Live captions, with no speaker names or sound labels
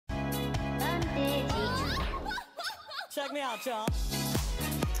Check me out, y'all.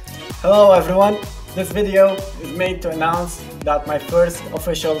 Hello everyone, this video is made to announce that my first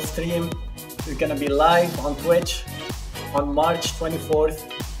official stream is gonna be live on Twitch on March 24th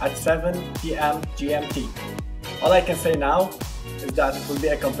at 7 PM GMT. All I can say now is that it will be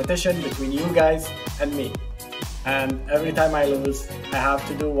a competition between you guys and me. And every time I lose, I have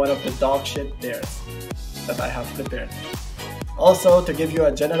to do one of the dog shit dares that I have prepared. Also, to give you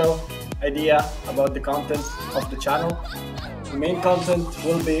a general idea about the content of the channel, the main content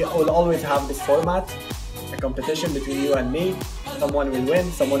will always have this format, a competition between you and me. Someone will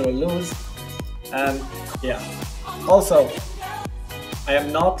win, someone will lose, and yeah. Also, I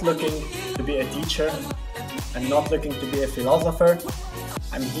am not looking to be a teacher, I'm not looking to be a philosopher,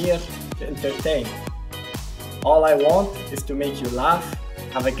 I'm here to entertain. All I want is to make you laugh,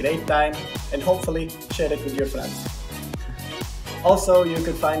 have a great time, and hopefully share it with your friends. Also, you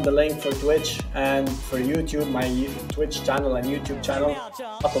can find the link for Twitch and for YouTube, my Twitch channel and YouTube channel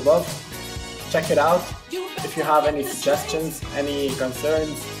up above. Check it out. If you have any suggestions, any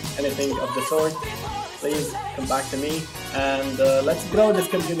concerns, anything of the sort, please come back to me and let's grow this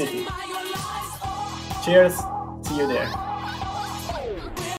community. Cheers, see you there.